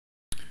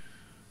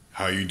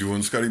How you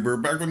doing, Scotty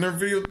Bird? Back with another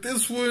video.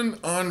 This one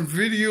on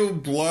video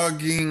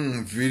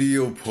blogging,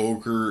 video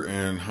poker,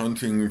 and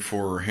hunting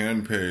for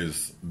hand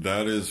pays.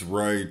 That is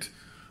right.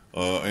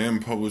 I am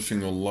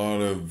publishing a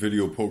lot of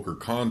video poker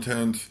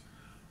content.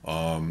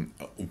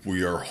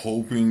 We are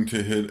hoping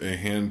to hit a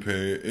hand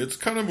pay. It's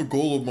kind of a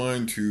goal of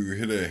mine to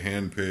hit a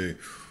hand pay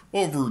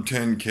over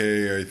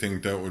 10K. I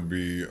think that would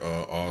be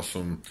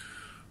awesome.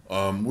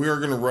 We are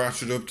going to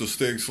ratchet up the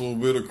stakes a little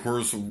bit, of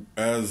course,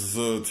 as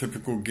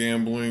typical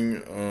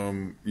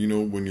gambling. You know,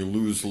 when you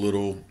lose a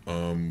little,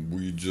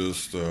 we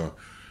just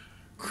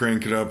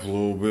crank it up a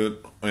little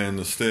bit and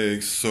the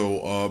stakes.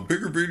 So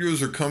bigger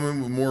videos are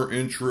coming with more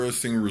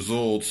interesting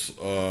results.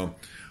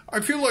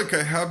 I feel like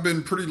I have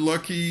been pretty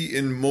lucky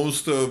in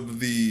most of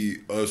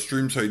the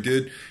streams I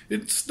did.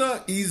 It's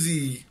not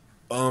easy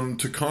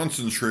to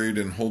concentrate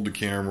and hold the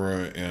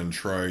camera and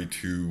try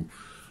to,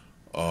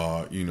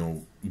 you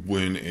know,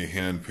 win a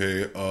hand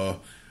pay. A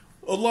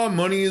lot of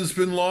money has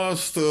been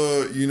lost,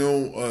 you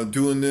know,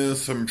 doing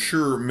this. I'm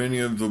sure many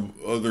of the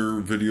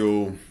other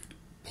video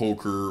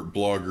poker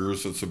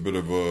bloggers, that's a bit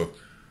of a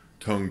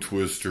tongue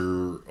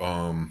twister,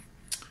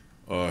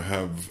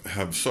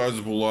 have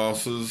sizable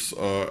losses.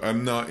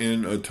 I'm not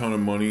in a ton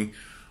of money,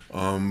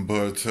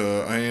 but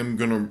I am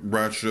going to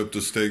ratchet up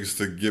the stakes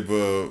to give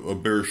a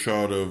better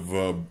shot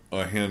of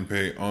a hand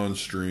pay on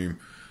stream.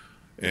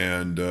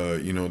 And,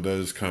 you know, that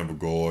is kind of a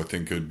goal. I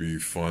think it'd be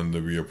fun to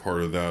be a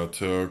part of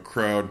that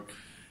crowd.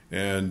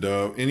 And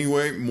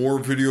anyway, more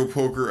video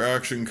poker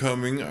action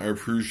coming. I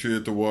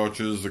appreciate the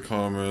watches, the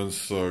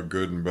comments,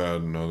 good and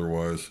bad and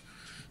otherwise.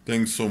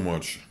 Thanks so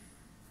much.